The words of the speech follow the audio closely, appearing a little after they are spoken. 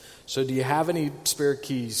So do you have any spare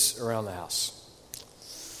keys around the house?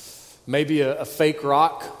 Maybe a fake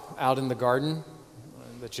rock out in the garden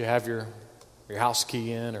that you have your house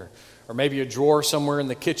key in, or maybe a drawer somewhere in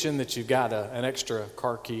the kitchen that you've got an extra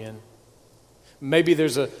car key in. Maybe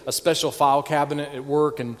there's a special file cabinet at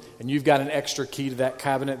work and you've got an extra key to that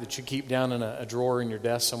cabinet that you keep down in a drawer in your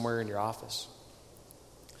desk somewhere in your office.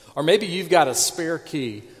 Or maybe you've got a spare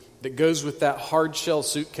key that goes with that hard shell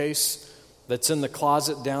suitcase that's in the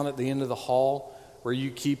closet down at the end of the hall where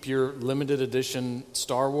you keep your limited edition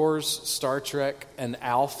Star Wars, Star Trek, and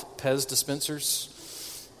Alf Pez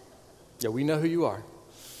dispensers. Yeah, we know who you are.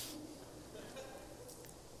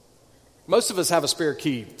 Most of us have a spare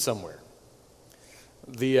key somewhere.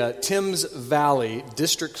 The Thames Valley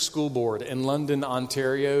District School Board in London,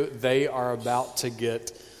 Ontario, they are about to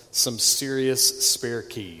get some serious spare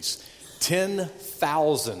keys.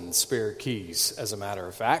 10,000 spare keys, as a matter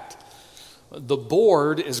of fact. The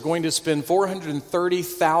board is going to spend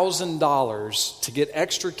 $430,000 to get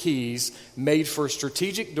extra keys made for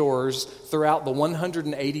strategic doors throughout the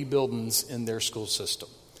 180 buildings in their school system.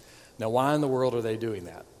 Now, why in the world are they doing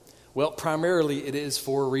that? Well, primarily it is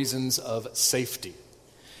for reasons of safety.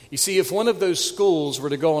 You see, if one of those schools were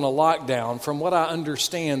to go on a lockdown, from what I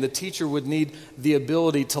understand, the teacher would need the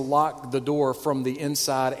ability to lock the door from the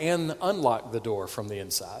inside and unlock the door from the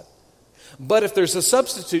inside. But if there's a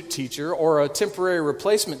substitute teacher or a temporary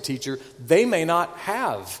replacement teacher, they may not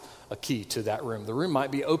have a key to that room. The room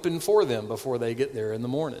might be open for them before they get there in the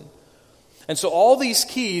morning. And so all these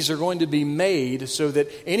keys are going to be made so that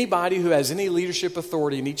anybody who has any leadership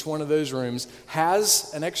authority in each one of those rooms has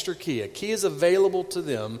an extra key. A key is available to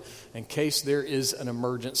them in case there is an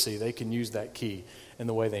emergency. They can use that key in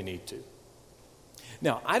the way they need to.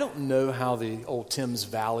 Now, I don't know how the old Thames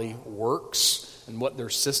Valley works and what their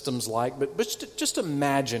system's like, but just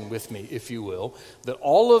imagine with me, if you will, that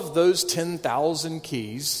all of those 10,000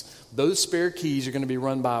 keys, those spare keys are going to be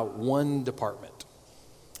run by one department.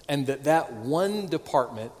 And that one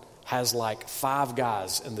department has like 5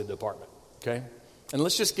 guys in the department, okay? And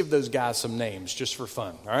let's just give those guys some names just for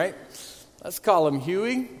fun, all right? Let's call them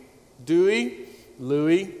Huey, Dewey,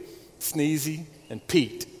 Louie, Sneezy, and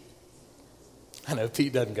Pete. I know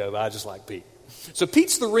Pete doesn't go, but I just like Pete. So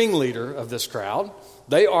Pete's the ringleader of this crowd.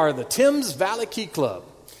 They are the Thames Valley Key Club,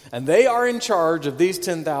 and they are in charge of these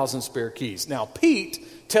 10,000 spare keys. Now,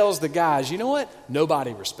 Pete tells the guys, you know what?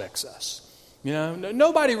 Nobody respects us. You know,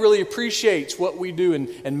 nobody really appreciates what we do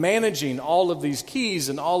in managing all of these keys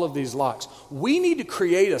and all of these locks. We need to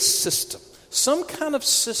create a system, some kind of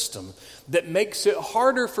system that makes it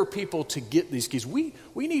harder for people to get these keys. We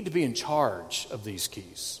need to be in charge of these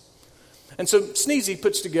keys. And so Sneezy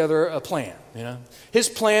puts together a plan, you know. His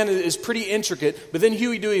plan is pretty intricate, but then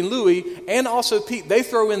Huey, Dewey, and Louie, and also Pete, they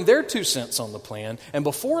throw in their 2 cents on the plan. And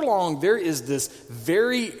before long, there is this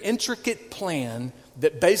very intricate plan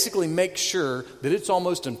that basically makes sure that it's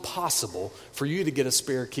almost impossible for you to get a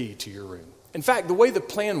spare key to your room. In fact, the way the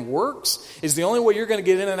plan works is the only way you're going to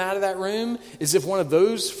get in and out of that room is if one of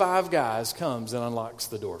those 5 guys comes and unlocks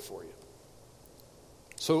the door for you.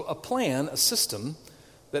 So a plan, a system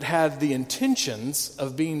that had the intentions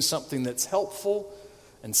of being something that's helpful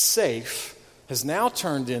and safe has now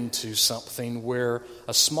turned into something where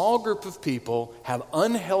a small group of people have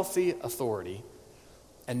unhealthy authority.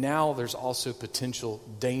 And now there's also potential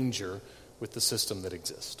danger with the system that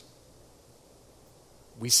exists.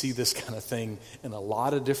 We see this kind of thing in a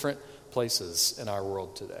lot of different places in our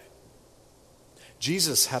world today.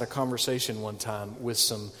 Jesus had a conversation one time with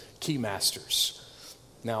some key masters.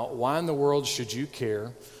 Now, why in the world should you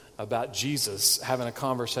care about Jesus having a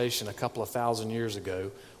conversation a couple of 1,000 years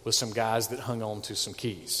ago with some guys that hung on to some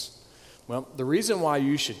keys? Well, the reason why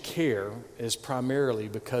you should care is primarily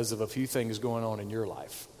because of a few things going on in your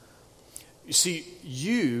life. You see,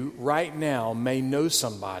 you right now may know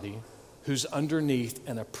somebody who's underneath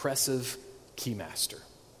an oppressive keymaster.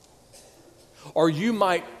 Or you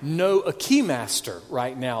might know a keymaster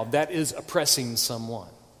right now that is oppressing someone.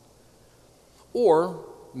 Or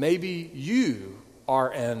maybe you are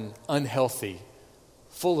an unhealthy,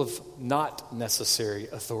 full of not necessary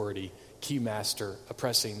authority keymaster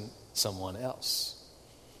oppressing someone else.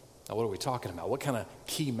 Now, what are we talking about? What kind of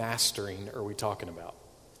key mastering are we talking about?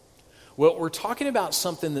 Well, we're talking about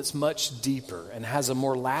something that's much deeper and has a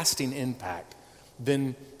more lasting impact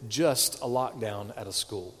than just a lockdown at a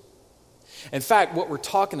school. In fact, what we're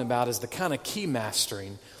talking about is the kind of key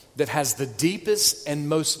mastering that has the deepest and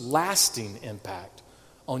most lasting impact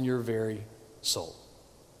on your very soul.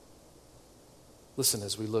 Listen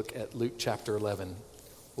as we look at Luke chapter 11.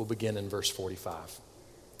 We'll begin in verse 45.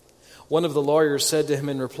 One of the lawyers said to him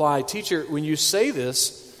in reply, "Teacher, when you say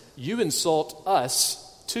this, you insult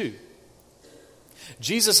us too.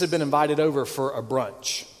 Jesus had been invited over for a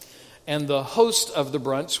brunch, and the host of the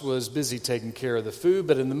brunch was busy taking care of the food,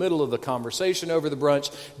 but in the middle of the conversation over the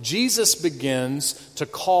brunch, Jesus begins to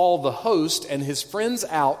call the host and his friends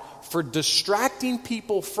out for distracting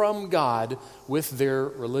people from God with their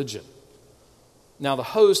religion. Now, the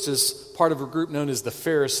host is part of a group known as the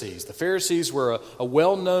Pharisees. The Pharisees were a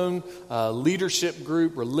well-known leadership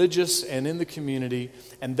group, religious and in the community,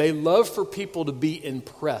 and they loved for people to be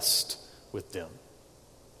impressed with them.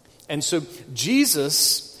 And so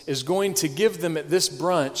Jesus is going to give them at this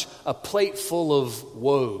brunch a plate full of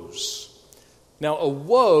woes. Now, a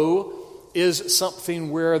woe is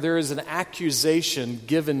something where there is an accusation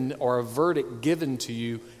given or a verdict given to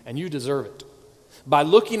you, and you deserve it. By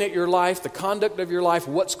looking at your life, the conduct of your life,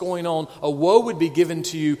 what's going on, a woe would be given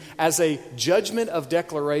to you as a judgment of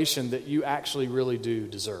declaration that you actually really do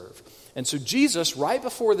deserve. And so Jesus, right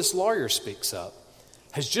before this lawyer speaks up,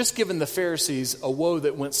 has just given the Pharisees a woe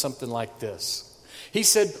that went something like this. He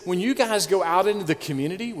said, when you guys go out into the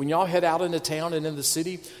community, when y'all head out into town and in the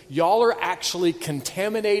city, y'all are actually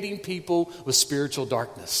contaminating people with spiritual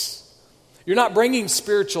darkness. You're not bringing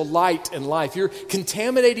spiritual light and life. You're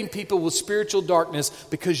contaminating people with spiritual darkness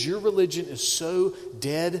because your religion is so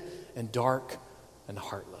dead and dark and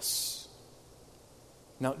heartless.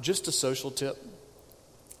 Now, just a social tip.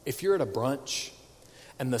 If you're at a brunch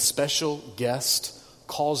and the special guest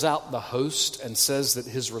calls out the host and says that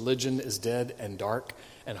his religion is dead and dark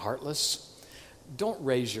and heartless, don't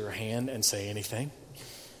raise your hand and say anything.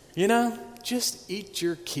 You know, just eat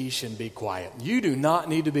your quiche and be quiet. You do not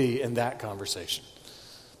need to be in that conversation.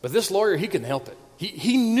 But this lawyer, he couldn't help it.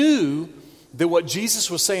 He knew that what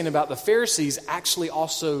Jesus was saying about the Pharisees actually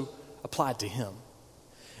also applied to him.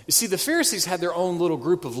 You see, the Pharisees had their own little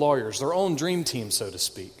group of lawyers, their own dream team, so to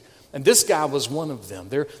speak. And this guy was one of them.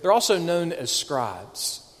 They're also known as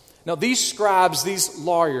scribes. Now, these scribes, these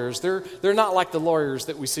lawyers, they're not like the lawyers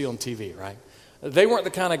that we see on TV, right? They weren't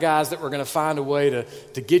the kind of guys that were going to find a way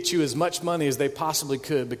to get you as much money as they possibly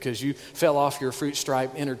could because you fell off your fruit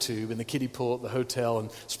stripe inner tube in the kiddie pool at the hotel and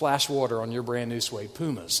splashed water on your brand new suede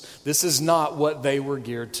Pumas. This is not what they were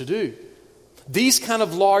geared to do. These kind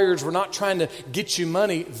of lawyers were not trying to get you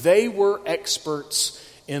money. They were experts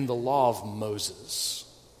in the law of Moses.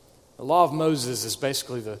 The law of Moses is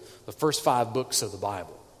basically the first 5 books of the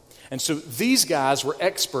Bible. And so these guys were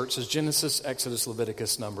experts as Genesis, Exodus,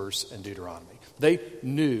 Leviticus, Numbers, and Deuteronomy. They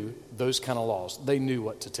knew those kind of laws. They knew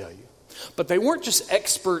what to tell you. But they weren't just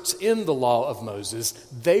experts in the law of Moses.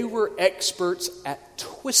 They were experts at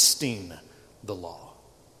twisting the law.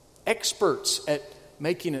 Experts at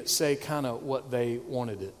making it say kind of what they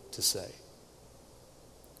wanted it to say.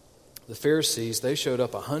 The Pharisees, they showed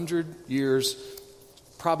up 100 years,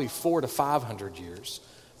 probably 400 to 500 years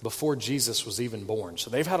before Jesus was even born. So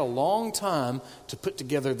they've had a long time to put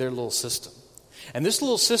together their little system. And this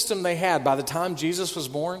little system they had by the time Jesus was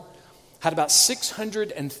born had about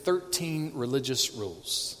 613 religious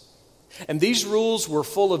rules. And these rules were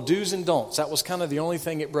full of do's and don'ts. That was kind of the only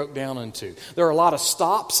thing it broke down into. There were a lot of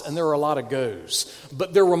stops and there were a lot of goes.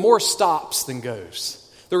 But there were more stops than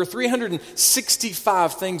goes. There were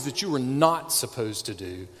 365 things that you were not supposed to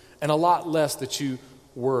do and a lot less that you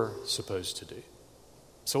were supposed to do.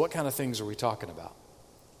 So what kind of things are we talking about?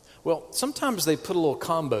 Well, sometimes they put a little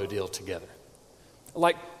combo deal together.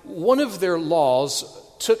 Like one of their laws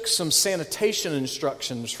took some sanitation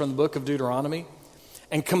instructions from the book of Deuteronomy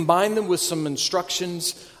and combined them with some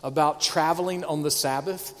instructions about traveling on the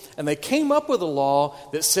Sabbath. And they came up with a law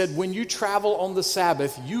that said when you travel on the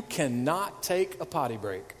Sabbath, you cannot take a potty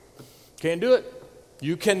break. Can't do it.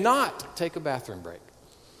 You cannot take a bathroom break.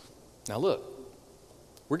 Now look,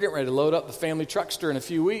 we're getting ready to load up the family truckster in a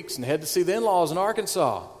few weeks and head to see the in-laws in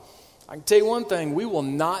Arkansas. I can tell you one thing, we will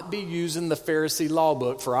not be using the Pharisee law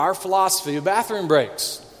book for our philosophy of bathroom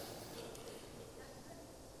breaks.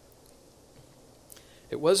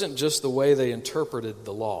 It wasn't just the way they interpreted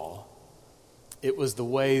the law. It was the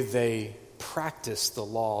way they practiced the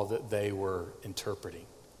law that they were interpreting.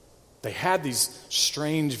 They had these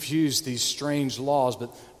strange views, these strange laws,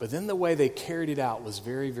 but then the way they carried it out was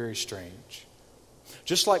very, very strange.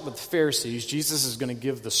 Just like with the Pharisees, Jesus is going to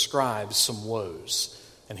give the scribes some woes.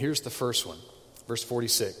 And here's the first one, verse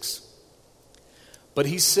 46. But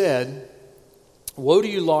he said, "Woe to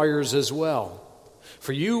you lawyers as well,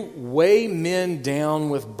 for you weigh men down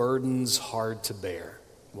with burdens hard to bear,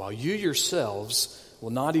 while you yourselves will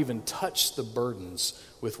not even touch the burdens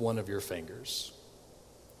with one of your fingers."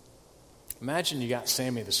 Imagine you got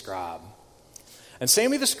Sammy the scribe. And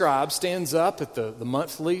Sammy the scribe stands up at the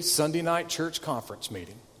monthly Sunday night church conference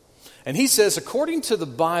meeting. And he says, according to the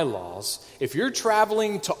bylaws, if you're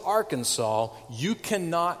traveling to Arkansas, you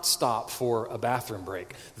cannot stop for a bathroom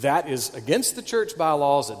break. That is against the church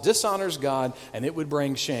bylaws. It dishonors God, and it would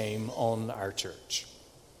bring shame on our church.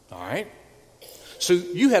 All right? So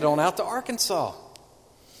you head on out to Arkansas.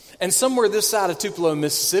 And somewhere this side of Tupelo,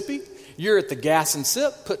 Mississippi, you're at the Gas and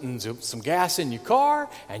Sip, putting some gas in your car,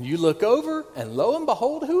 and you look over, and lo and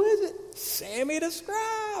behold, who is it? Sammy the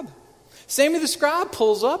Scribe. Sammy the Scribe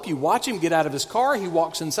pulls up. You watch him get out of his car. He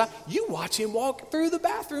walks inside. You watch him walk through the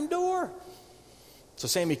bathroom door. So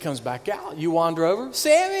Sammy comes back out. You wander over.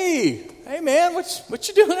 Sammy, hey man, what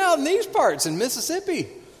you doing out in these parts in Mississippi?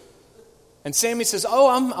 And Sammy says, oh,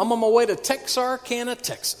 I'm on my way to Texarkana,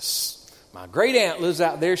 Texas. My great aunt lives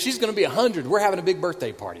out there. She's going to be 100. We're having a big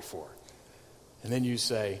birthday party for her. And then you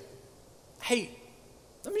say, hey,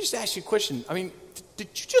 let me just ask you a question. I mean, did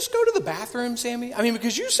you just go to the bathroom, Sammy? I mean,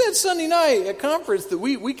 because you said Sunday night at conference that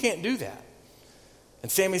we can't do that.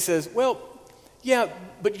 And Sammy says, well, yeah,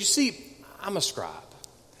 but you see, I'm a scribe.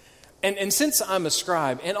 And since I'm a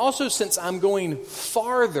scribe, and also since I'm going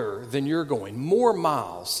farther than you're going, more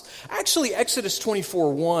miles, actually Exodus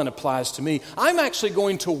 24:1 applies to me. I'm actually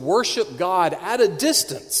going to worship God at a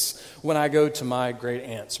distance when I go to my great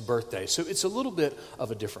aunt's birthday. So it's a little bit of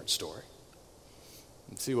a different story.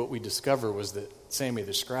 And see, what we discover was that Sammy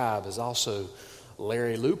the Scribe is also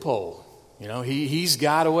Larry Loophole. You know, he's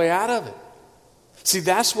got a way out of it. See,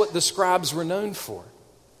 that's what the scribes were known for.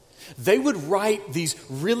 They would write these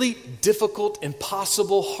really difficult,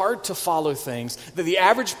 impossible, hard-to-follow things that the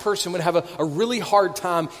average person would have a really hard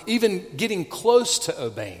time even getting close to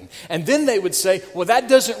obeying. And then they would say, well, that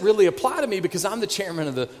doesn't really apply to me because I'm the chairman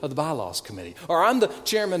of the bylaws committee, or I'm the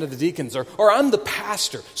chairman of the deacons, or I'm the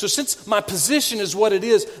pastor. So since my position is what it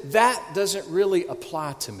is, that doesn't really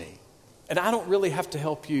apply to me. And I don't really have to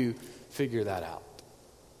help you figure that out.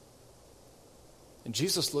 And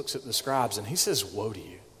Jesus looks at the scribes and he says, woe to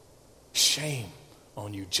you. Shame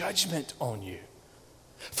on you, judgment on you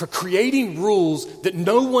for creating rules that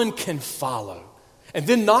no one can follow and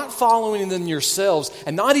then not following them yourselves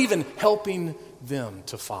and not even helping them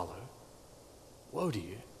to follow. Woe to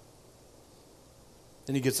you.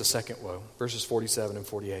 Then he gets a second woe, verses 47 and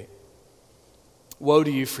 48. Woe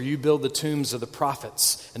to you, for you build the tombs of the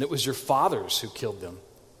prophets, and it was your fathers who killed them.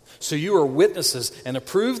 So you are witnesses and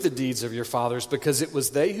approve the deeds of your fathers because it was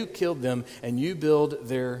they who killed them and you build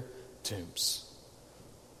their tombs.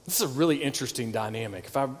 This is a really interesting dynamic.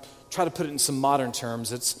 If I try to put it in some modern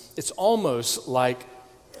terms, it's almost like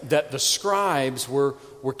that the scribes were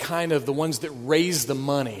kind of the ones that raised the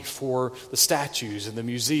money for the statues and the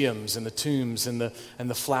museums and the tombs and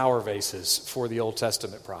the flower vases for the Old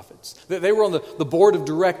Testament prophets. They were on the board of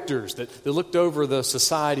directors that looked over the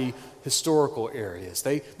society historical areas.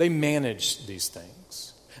 They managed these things.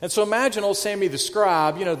 And so imagine old Sammy the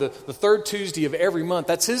Scribe, you know, the third Tuesday of every month,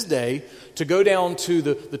 that's his day to go down to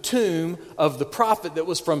the tomb of the prophet that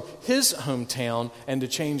was from his hometown and to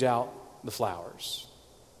change out the flowers.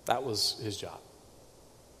 That was his job.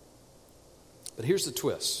 But here's the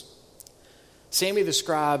twist. Sammy the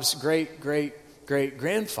Scribe's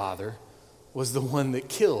great-great-great-grandfather was the one that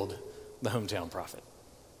killed the hometown prophet.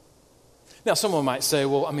 Now, someone might say,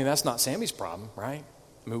 well, I mean, that's not Sammy's problem, right?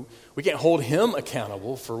 I mean, we can't hold him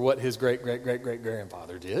accountable for what his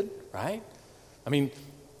great-great-great-great-grandfather did, right? I mean,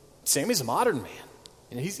 Sammy's a modern man.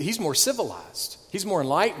 And he's more civilized. He's more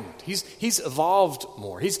enlightened. He's evolved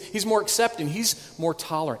more. He's more accepting. He's more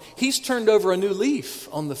tolerant. He's turned over a new leaf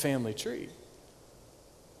on the family tree.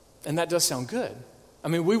 And that does sound good. I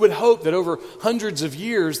mean, we would hope that over hundreds of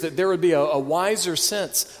years that there would be a wiser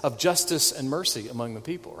sense of justice and mercy among the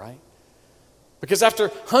people, right? Because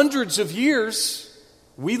after hundreds of years,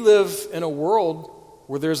 we live in a world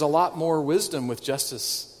where there's a lot more wisdom with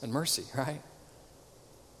justice and mercy, right?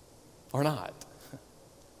 Or not?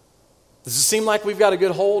 Does it seem like we've got a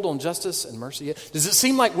good hold on justice and mercy yet? Does it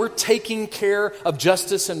seem like we're taking care of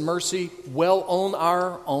justice and mercy well on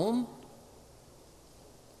our own?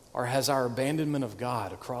 Or has our abandonment of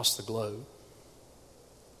God across the globe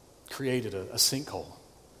created a sinkhole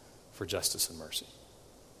for justice and mercy?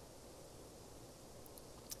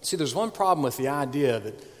 See, there's one problem with the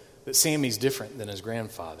idea that Sammy's different than his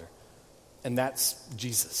grandfather, and that's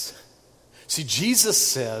Jesus. See, Jesus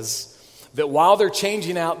says that while they're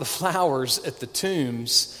changing out the flowers at the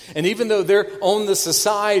tombs, and even though they're on the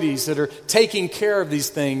societies that are taking care of these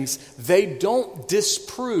things, they don't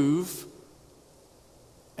disprove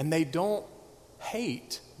and they don't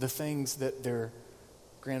hate the things that their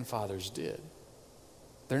grandfathers did.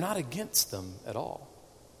 They're not against them at all.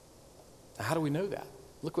 Now, how do we know that?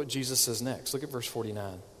 Look what Jesus says next. Look at verse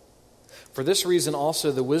 49. For this reason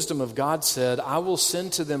also the wisdom of God said, I will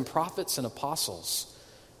send to them prophets and apostles,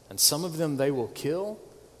 and some of them they will kill,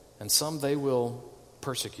 and some they will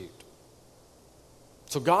persecute.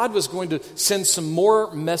 So God was going to send some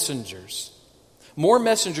more messengers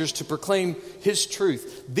to proclaim His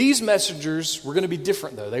truth. These messengers were going to be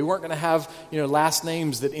different, though. They weren't going to have, last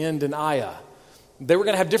names that end in "aya." They were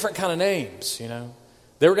going to have different kind of names,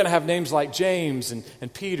 They were going to have names like James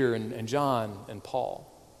and Peter and John and Paul.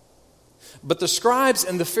 But the scribes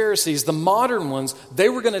and the Pharisees, the modern ones, they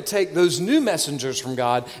were going to take those new messengers from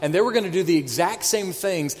God and they were going to do the exact same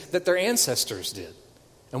things that their ancestors did.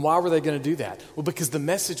 And why were they going to do that? Well, because the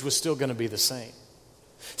message was still going to be the same.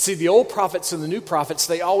 See, the old prophets and the new prophets,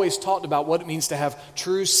 they always talked about what it means to have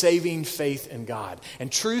true saving faith in God.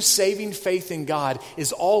 And true saving faith in God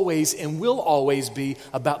is always and will always be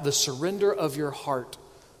about the surrender of your heart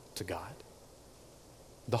to God.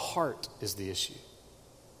 The heart is the issue.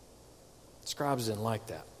 The scribes didn't like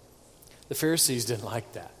that. The Pharisees didn't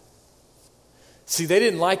like that. See, they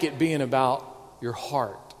didn't like it being about your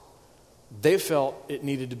heart. They felt it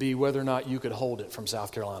needed to be whether or not you could hold it from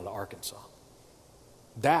South Carolina to Arkansas.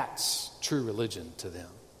 That's true religion to them.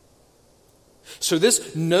 So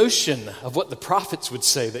this notion of what the prophets would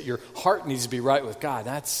say, that your heart needs to be right with God,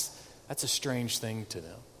 that's a strange thing to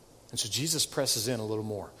them. And so Jesus presses in a little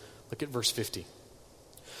more. Look at verse 50.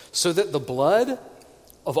 So that the blood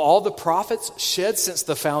of all the prophets shed since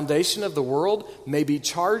the foundation of the world may be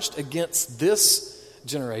charged against this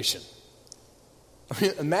generation. I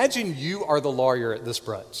mean, imagine you are the lawyer at this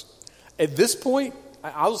brunch. At this point,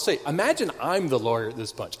 I will say, imagine I'm the lawyer at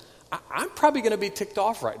this bunch. I'm probably going to be ticked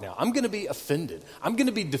off right now. I'm going to be offended. I'm going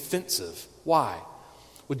to be defensive. Why?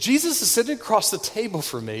 Well, Jesus is sitting across the table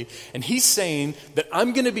from me, and he's saying that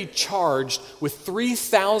I'm going to be charged with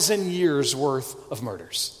 3,000 years worth of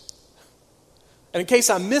murders. And in case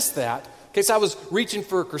I missed that, in case I was reaching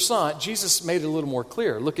for a croissant, Jesus made it a little more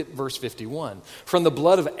clear. Look at verse 51. From the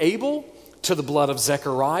blood of Abel to the blood of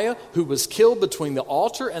Zechariah, who was killed between the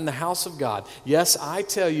altar and the house of God. Yes, I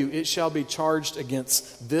tell you, it shall be charged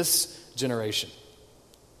against this generation.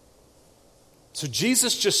 So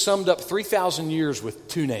Jesus just summed up 3,000 years with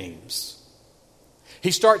two names. He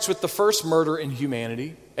starts with the first murder in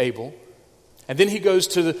humanity, Abel. And then he goes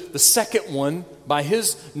to the second one, by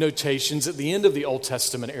his notations, at the end of the Old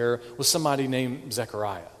Testament era, was somebody named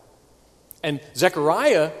Zechariah. And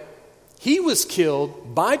Zechariah, he was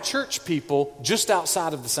killed by church people just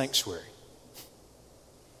outside of the sanctuary.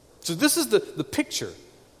 So this is the picture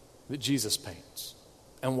that Jesus paints.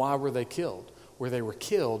 And why were they killed? Where they were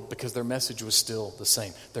killed because their message was still the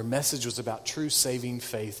same. Their message was about true saving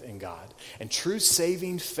faith in God. And true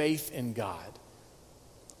saving faith in God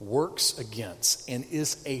works against and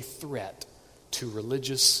is a threat to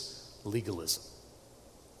religious legalism.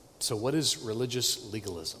 So what is religious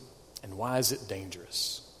legalism? And why is it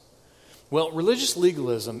dangerous? Well, religious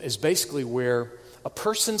legalism is basically where a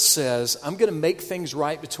person says, I'm going to make things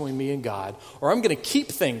right between me and God, or I'm going to keep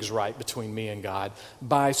things right between me and God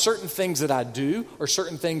by certain things that I do or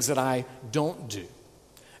certain things that I don't do.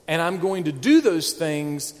 And I'm going to do those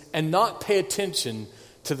things and not pay attention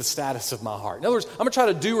to the status of my heart. In other words, I'm going to try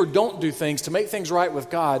to do or don't do things to make things right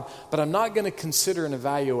with God, but I'm not going to consider and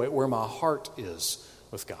evaluate where my heart is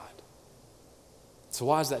with God. So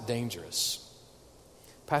why is that dangerous?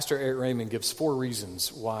 Pastor Eric Raymond gives 4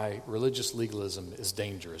 reasons why religious legalism is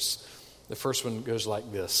dangerous. The first one goes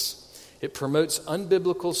like this. It promotes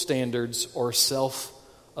unbiblical standards or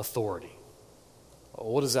self-authority.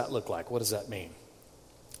 Well, what does that look like? What does that mean?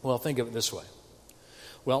 Well, think of it this way.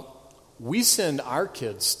 Well, we send our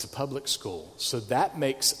kids to public school, so that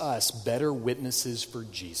makes us better witnesses for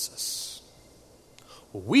Jesus.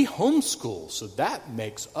 Well, we homeschool, so that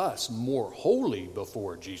makes us more holy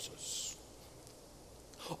before Jesus.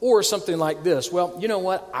 Or something like this. Well, you know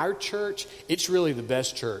what? Our church, it's really the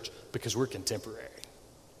best church because we're contemporary.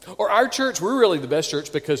 Or our church, we're really the best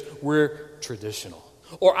church because we're traditional.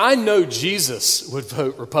 Or I know Jesus would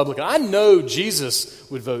vote Republican. I know Jesus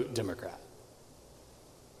would vote Democrat.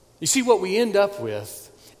 You see, what we end up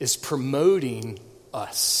with is promoting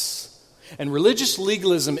us. And religious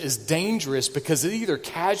legalism is dangerous because it either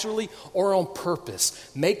casually or on purpose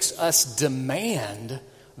makes us demand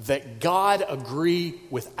that God agree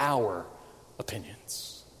with our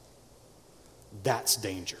opinions. That's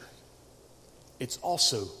danger. It's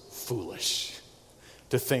also foolish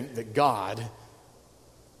to think that God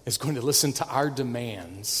is going to listen to our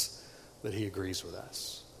demands that he agrees with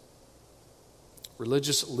us.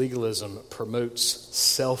 Religious legalism promotes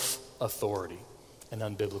self-authority and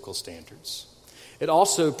unbiblical standards. It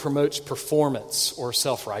also promotes performance or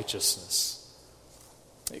self-righteousness.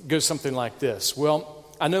 It goes something like this. Well,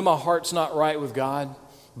 I know my heart's not right with God,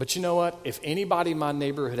 but you know what? If anybody in my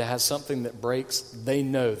neighborhood has something that breaks, they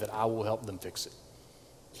know that I will help them fix it.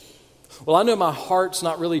 Well, I know my heart's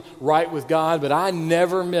not really right with God, but I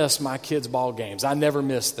never miss my kids' ball games. I never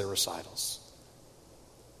miss their recitals.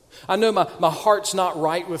 I know my heart's not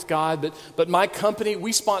right with God, but my company,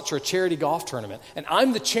 we sponsor a charity golf tournament, and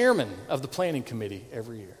I'm the chairman of the planning committee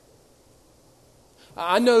every year.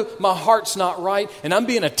 I know my heart's not right, and I'm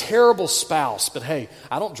being a terrible spouse, but hey,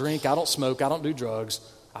 I don't drink, I don't smoke, I don't do drugs,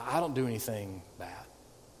 I don't do anything bad.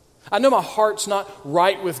 I know my heart's not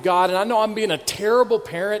right with God, and I know I'm being a terrible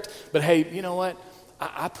parent, but hey, you know what?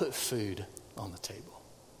 I put food on the table.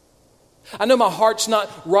 I know my heart's not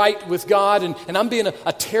right with God, and I'm being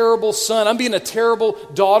a terrible son. I'm being a terrible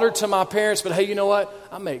daughter to my parents, but hey, you know what?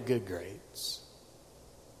 I make good grades.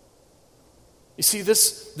 You see,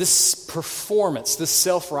 this performance, this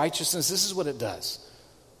self-righteousness, this is what it does.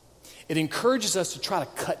 It encourages us to try to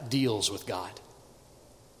cut deals with God.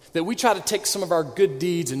 That we try to take some of our good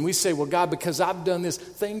deeds and we say, well, God, because I've done this,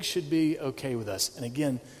 things should be okay with us. And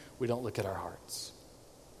again, we don't look at our hearts.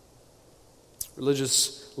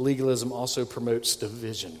 Religious legalism also promotes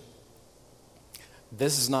division.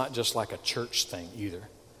 This is not just like a church thing either.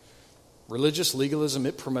 Religious legalism,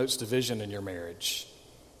 it promotes division in your marriage.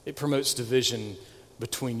 It promotes division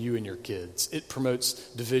between you and your kids. It promotes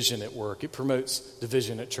division at work. It promotes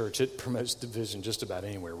division at church. It promotes division just about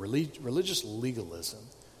anywhere. Religious legalism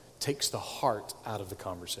takes the heart out of the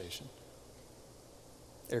conversation.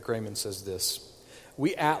 Eric Raymond says this: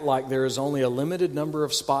 we act like there is only a limited number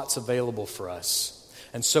of spots available for us,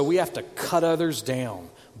 and so we have to cut others down,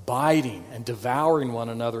 biting and devouring one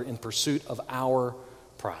another in pursuit of our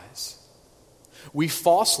prize. We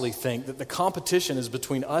falsely think that the competition is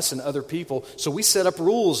between us and other people, so we set up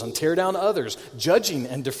rules and tear down others, judging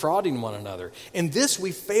and defrauding one another. In this,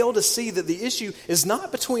 we fail to see that the issue is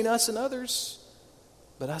not between us and others,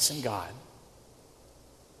 but us and God.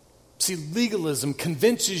 See, legalism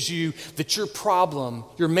convinces you that your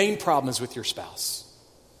main problem is with your spouse.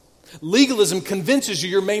 Legalism convinces you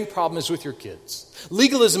your main problem is with your kids.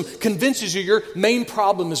 Legalism convinces you your main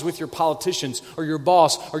problem is with your politicians or your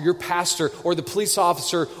boss or your pastor or the police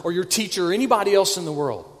officer or your teacher or anybody else in the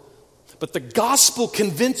world. But the gospel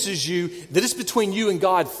convinces you that it's between you and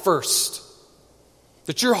God first.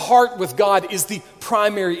 That your heart with God is the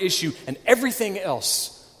primary issue and everything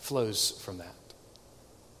else flows from that.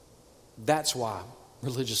 That's why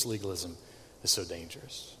religious legalism is so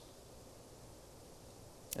dangerous.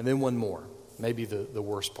 And then one more, maybe the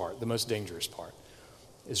worst part, the most dangerous part,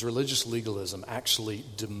 is religious legalism actually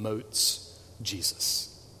demotes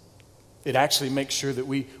Jesus. It actually makes sure that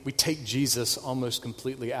we take Jesus almost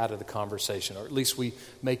completely out of the conversation, or at least we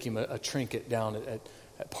make him a trinket down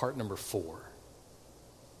at part number 4.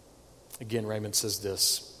 Again, Raymond says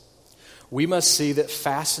this: we must see that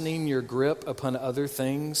fastening your grip upon other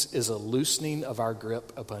things is a loosening of our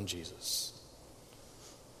grip upon Jesus.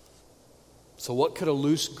 So what could a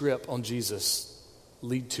loose grip on Jesus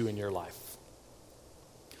lead to in your life?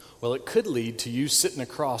 Well, it could lead to you sitting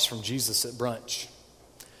across from Jesus at brunch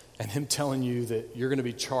and him telling you that you're going to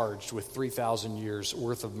be charged with 3,000 years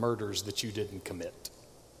worth of murders that you didn't commit.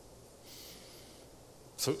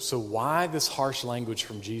 So why this harsh language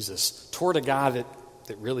from Jesus toward a guy that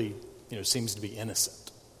really seems to be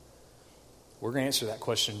innocent? We're going to answer that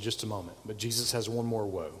question in just a moment. But Jesus has one more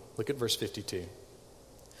woe. Look at verse 52.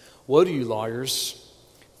 Woe to you, lawyers,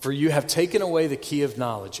 for you have taken away the key of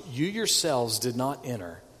knowledge. You yourselves did not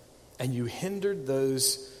enter, and you hindered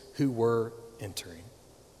those who were entering.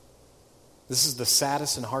 This is the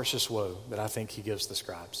saddest and harshest woe that I think he gives the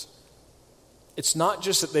scribes. It's not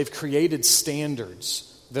just that they've created standards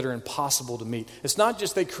that are impossible to meet. It's not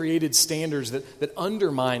just they created standards that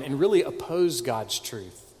undermine and really oppose God's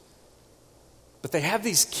truth. But they have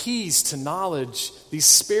these keys to knowledge, these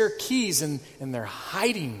spare keys, and they're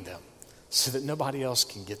hiding them so that nobody else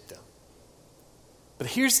can get them. But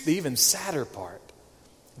here's the even sadder part.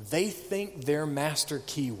 They think their master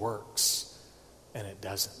key works, and it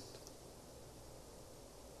doesn't.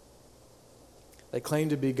 They claim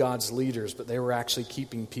to be God's leaders, but they were actually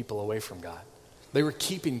keeping people away from God. They were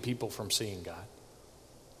keeping people from seeing God.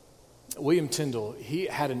 William Tyndale, he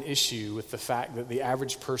had an issue with the fact that the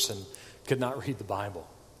average person could not read the Bible.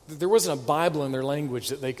 There wasn't a Bible in their language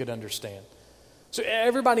that they could understand. So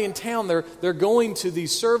everybody in town, they're going to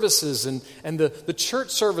these services, and the church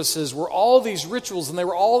services were all these rituals, and they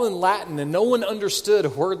were all in Latin, and no one understood a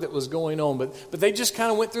word that was going on, but they just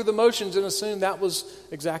kind of went through the motions and assumed that was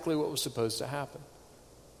exactly what was supposed to happen.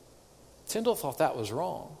 Tyndale thought that was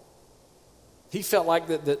wrong. He felt like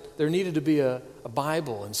that there needed to be a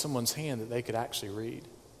Bible in someone's hand that they could actually read.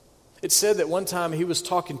 It said that one time he was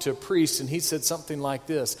talking to a priest and he said something like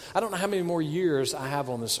this: I don't know how many more years I have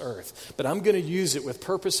on this earth, but I'm going to use it with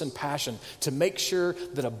purpose and passion to make sure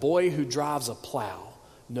that a boy who drives a plow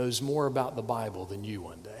knows more about the Bible than you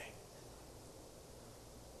one day.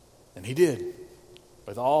 And he did,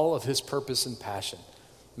 with all of his purpose and passion,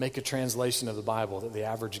 make a translation of the Bible that the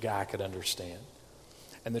average guy could understand.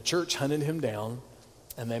 And the church hunted him down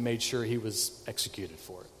and they made sure he was executed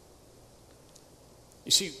for it.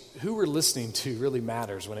 You see, who we're listening to really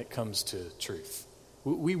matters when it comes to truth.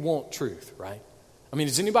 We want truth, right? I mean,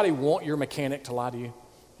 does anybody want your mechanic to lie to you?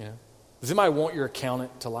 You know? Does anybody want your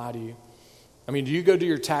accountant to lie to you? I mean, do you go do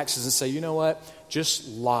your taxes and say, you know what, just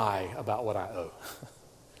lie about what I owe?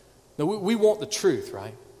 No, we want the truth,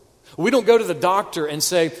 right? We don't go to the doctor and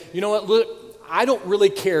say, you know what, look, I don't really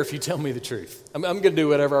care if you tell me the truth. I'm going to do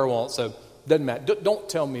whatever I want, so it doesn't matter. Don't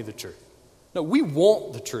tell me the truth. No, we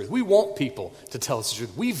want the truth. We want people to tell us the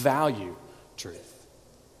truth. We value truth.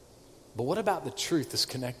 But what about the truth that's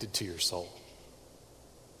connected to your soul?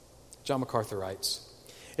 John MacArthur writes,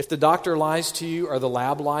 if the doctor lies to you or the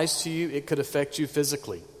lab lies to you, it could affect you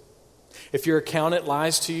physically. If your accountant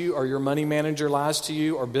lies to you or your money manager lies to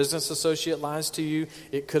you or business associate lies to you,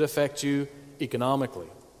 it could affect you economically.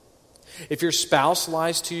 If your spouse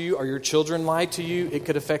lies to you or your children lie to you, it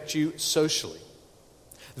could affect you socially.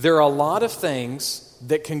 There are a lot of things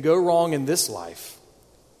that can go wrong in this life,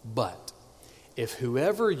 but if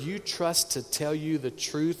whoever you trust to tell you the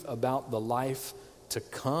truth about the life to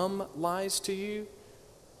come lies to you,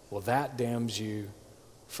 well, that damns you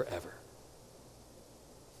forever.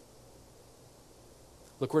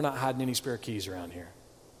 Look, we're not hiding any spare keys around here.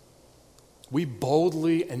 We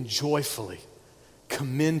boldly and joyfully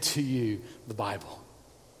commend to you the Bible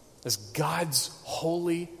as God's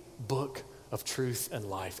holy book of truth and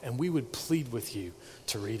life, and we would plead with you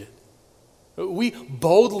to read it. We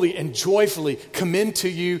boldly and joyfully commend to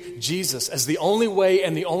you Jesus as the only way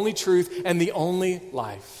and the only truth and the only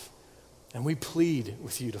life, and we plead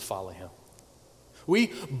with you to follow him.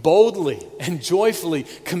 We boldly and joyfully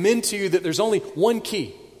commend to you that there's only one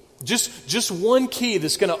key, just one key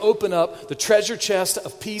that's going to open up the treasure chest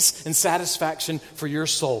of peace and satisfaction for your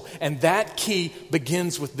soul. And that key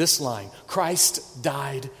begins with this line: Christ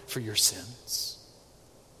died for your sins.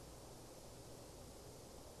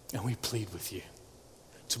 And we plead with you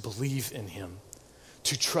to believe in him,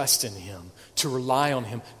 to trust in him, to rely on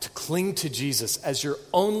him, to cling to Jesus as your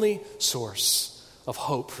only source of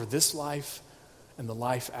hope for this life and the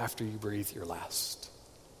life after you breathe your last.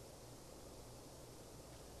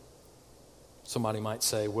 Somebody might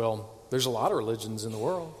say, well, there's a lot of religions in the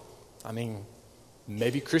world. I mean,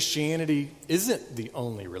 maybe Christianity isn't the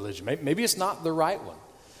only religion. Maybe it's not the right one.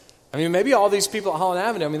 I mean, maybe all these people at Holland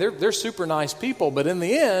Avenue, I mean, they're super nice people, but in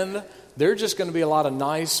the end, they're just going to be a lot of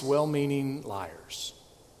nice, well-meaning liars.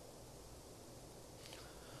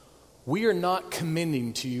 We are not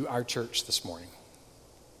commending to you our church this morning.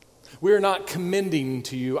 We are not commending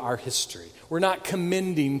to you our history. We're not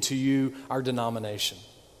commending to you our denomination.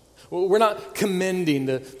 We're not commending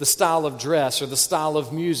the style of dress or the style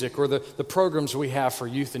of music or the programs we have for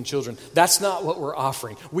youth and children. That's not what we're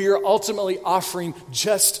offering. We are ultimately offering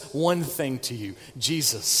just one thing to you: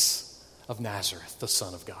 Jesus of Nazareth, the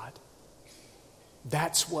Son of God.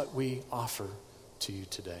 That's what we offer to you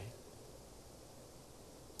today.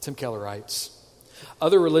 Tim Keller writes,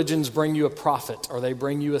 other religions bring you a prophet or they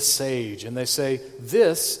bring you a sage and they say,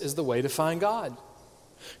 this is the way to find God.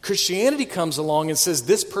 Christianity comes along and says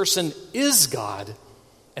this person is God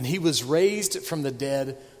and he was raised from the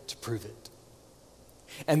dead to prove it.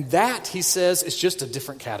 And that, he says, is just a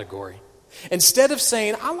different category. Instead of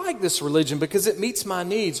saying, I like this religion because it meets my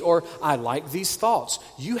needs, or I like these thoughts,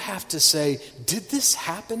 you have to say, did this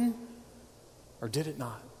happen or did it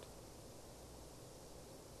not?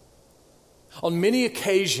 On many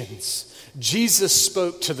occasions, Jesus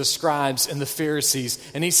spoke to the scribes and the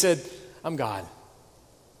Pharisees and he said, I'm God.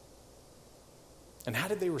 And how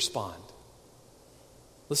did they respond?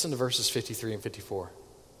 Listen to verses 53 and 54.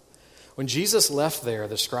 When Jesus left there,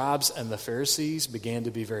 the scribes and the Pharisees began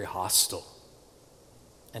to be very hostile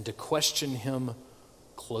and to question him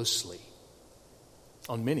closely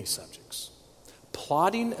on many subjects,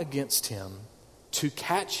 plotting against him to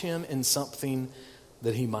catch him in something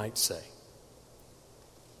that he might say.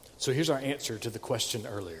 So here's our answer to the question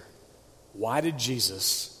earlier. Why did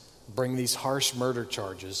Jesus bring these harsh murder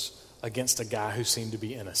charges against a guy who seemed to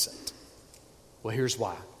be innocent? Well, here's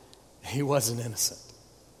why. He wasn't innocent.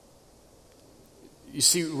 You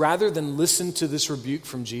see, rather than listen to this rebuke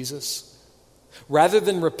from Jesus, Rather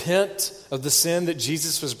than repent of the sin that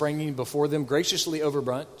Jesus was bringing before them graciously over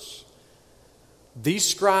brunch, these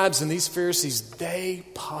scribes and these Pharisees, they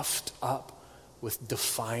puffed up with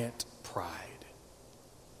defiant pride.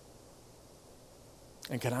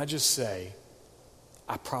 And can I just say,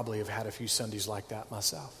 I probably have had a few Sundays like that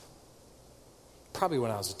myself. Probably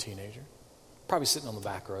when I was a teenager. Probably sitting on the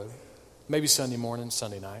back row. Maybe Sunday morning,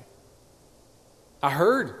 Sunday night. I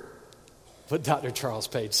heard what Dr. Charles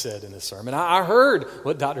Page said in his sermon. I heard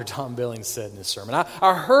what Dr. Tom Billings said in his sermon.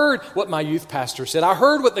 I heard what my youth pastor said. I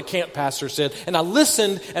heard what the camp pastor said. And I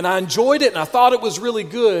listened and I enjoyed it and I thought it was really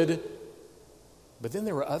good. But then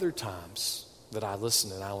there were other times that I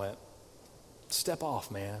listened and I went, step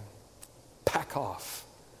off, man. Back off.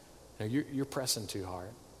 You're pressing too hard.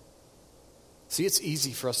 See, it's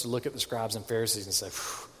easy for us to look at the scribes and Pharisees and say,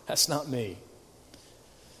 that's not me.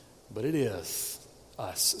 But it is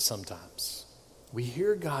us sometimes. We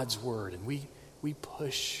hear God's word and we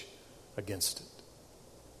push against it.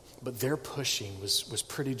 But their pushing was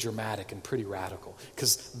pretty dramatic and pretty radical.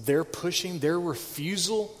 Because their pushing, their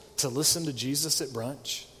refusal to listen to Jesus at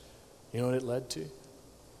brunch, you know what it led to?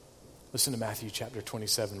 Listen to Matthew chapter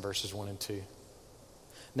 27, verses 1 and 2.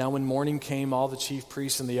 Now when morning came, all the chief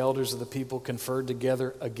priests and the elders of the people conferred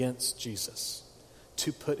together against Jesus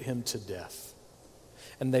to put him to death.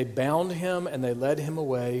 And they bound him and they led him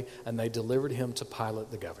away and they delivered him to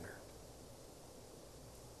Pilate the governor.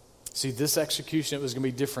 See, this execution, it was going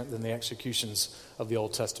to be different than the executions of the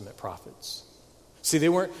Old Testament prophets. See, they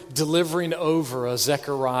weren't delivering over a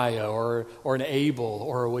Zechariah or an Abel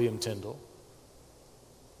or a William Tyndale.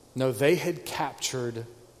 No, they had captured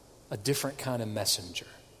a different kind of messenger.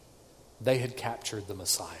 They had captured the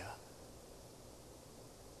Messiah.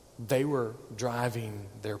 They were driving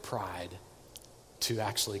their pride to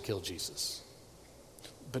actually kill Jesus.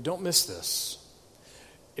 But don't miss this.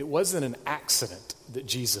 It wasn't an accident that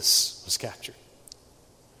Jesus was captured.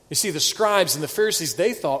 You see, the scribes and the Pharisees,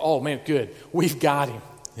 they thought, oh man, good, we've got him.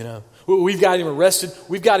 We've got him arrested.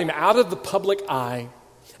 We've got him out of the public eye.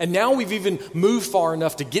 And now we've even moved far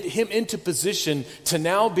enough to get him into position to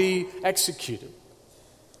now be executed.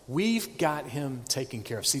 We've got him taken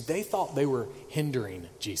care of. See, they thought they were hindering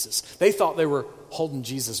Jesus. They thought they were holding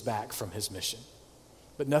Jesus back from his mission.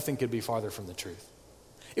 But nothing could be farther from the truth.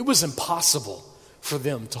 It was impossible for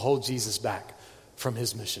them to hold Jesus back from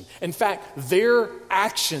his mission. In fact, their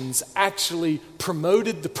actions actually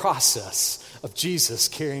promoted the process of Jesus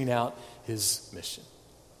carrying out his mission.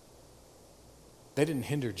 They didn't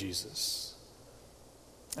hinder Jesus.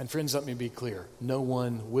 And friends, let me be clear. No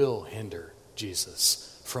one will hinder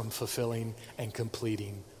Jesus from fulfilling and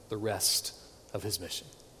completing the rest of his mission.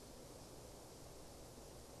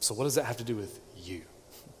 So what does that have to do with you?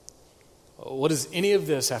 What does any of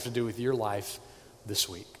this have to do with your life this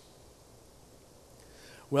week?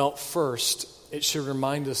 Well, first, it should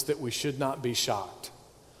remind us that we should not be shocked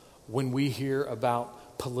when we hear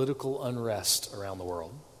about political unrest around the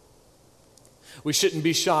world. We shouldn't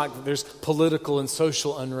be shocked that there's political and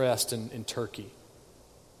social unrest in Turkey.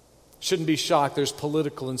 Shouldn't be shocked there's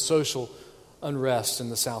political and social unrest in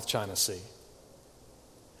the South China Sea.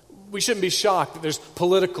 We shouldn't be shocked that there's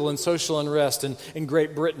political and social unrest in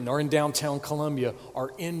Great Britain or in downtown Columbia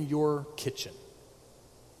or in your kitchen.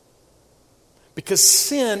 Because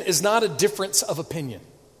sin is not a difference of opinion.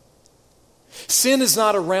 Sin is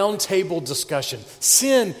not a round table discussion.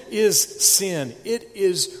 Sin is sin. It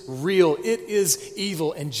is real. It is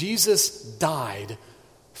evil. And Jesus died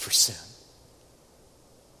for sin.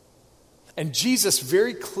 And Jesus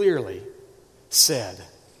very clearly said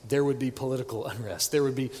there would be political unrest. There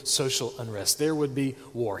would be social unrest. There would be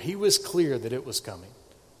war. He was clear that it was coming.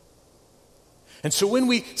 And so when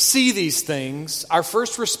we see these things, our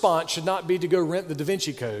first response should not be to go rent the Da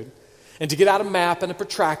Vinci Code and to get out a map and a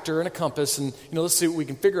protractor and a compass and, let's see what we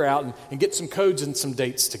can figure out and get some codes and some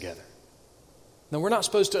dates together. Now, we're not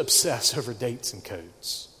supposed to obsess over dates and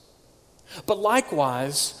codes. But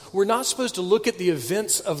likewise, we're not supposed to look at the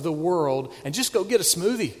events of the world and just go get a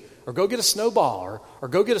smoothie or go get a snowball or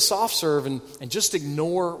go get a soft serve and just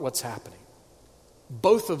ignore what's happening.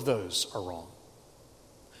 Both of those are wrong.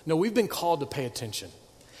 No, we've been called to pay attention.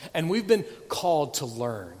 And we've been called to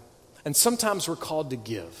learn. And sometimes we're called to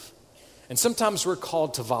give. And sometimes we're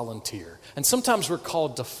called to volunteer. And sometimes we're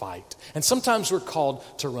called to fight. And sometimes we're called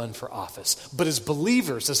to run for office. But as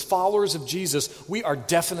believers, as followers of Jesus, we are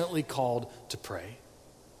definitely called to pray.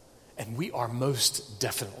 And we are most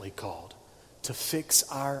definitely called to fix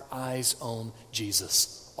our eyes on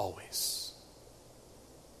Jesus always.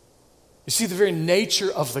 You see, the very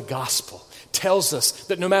nature of the gospel tells us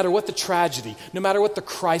that no matter what the tragedy, no matter what the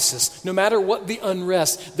crisis, no matter what the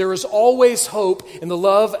unrest, there is always hope in the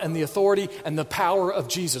love and the authority and the power of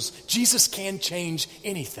Jesus. Jesus can change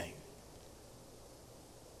anything.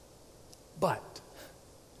 But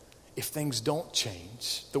if things don't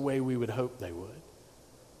change the way we would hope they would,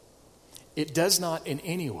 it does not in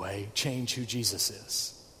any way change who Jesus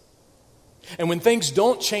is. And when things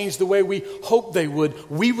don't change the way we hope they would,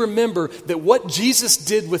 we remember that what Jesus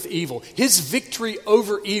did with evil, his victory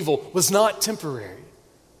over evil, was not temporary.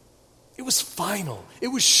 It was final. It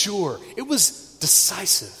was sure. It was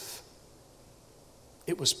decisive.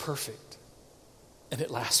 It was perfect. And it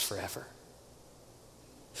lasts forever.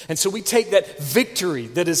 And so we take that victory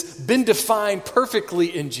that has been defined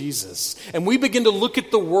perfectly in Jesus, and we begin to look at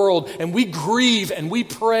the world, and we grieve, and we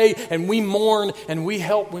pray, and we mourn, and we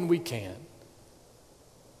help when we can.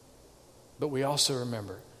 But we also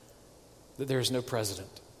remember that there is no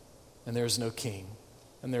president, and there is no king,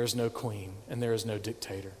 and there is no queen, and there is no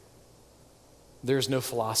dictator. There is no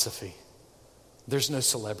philosophy. There's no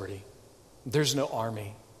celebrity. There's no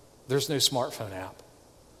army. There's no smartphone app.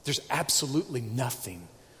 There's absolutely nothing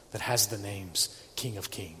that has the names King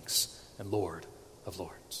of Kings and Lord of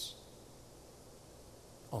Lords.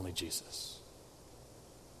 Only Jesus.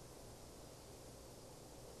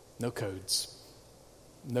 No codes,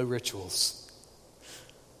 no rituals,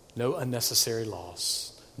 no unnecessary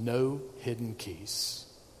laws, no hidden keys.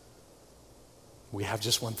 We have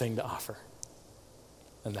just one thing to offer,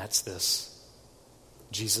 and that's this: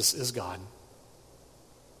 Jesus is God,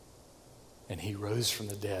 and he rose from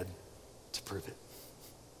the dead to prove it.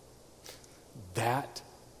 That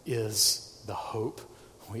is the hope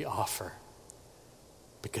we offer,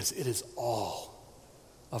 because it is all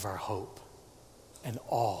of our hope and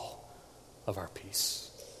all of our peace.